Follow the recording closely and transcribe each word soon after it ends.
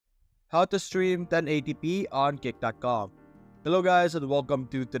How to stream 1080p on Kick.com. Hello guys and welcome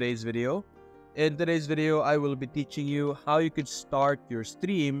to today's video. In today's video, I will be teaching you how you could start your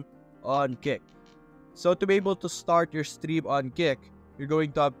stream on Kick. So to be able to start your stream on Kick, you're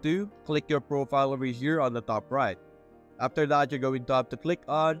going to have to click your profile over here on the top right. After that, you're going to have to click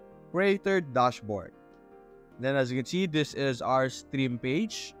on Creator Dashboard. Then as you can see, this is our stream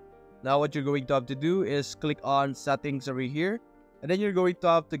page. Now what you're going to have to do is click on Settings over here. And then you're going to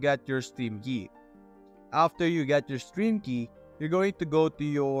have to get your stream key. After you get your stream key, you're going to go to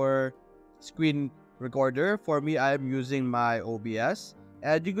your screen recorder. For me, I am using my OBS.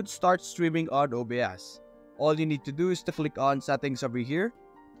 And you could start streaming on OBS. All you need to do is to click on Settings over here.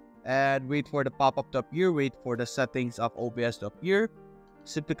 And wait for the pop-up to appear. Wait for the settings of OBS to appear.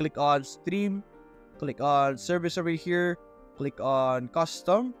 Simply click on Stream. Click on Service over here. Click on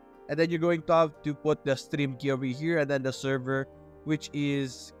Custom. And then you're going to have to put the stream key over here. And then the server, which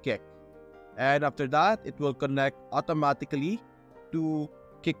is Kick. And after that, it will connect automatically to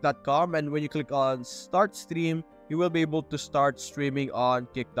Kick.com. And when you click on Start Stream, you will be able to start streaming on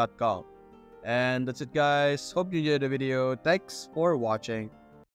Kick.com. And that's it guys. Hope you enjoyed the video. Thanks for watching.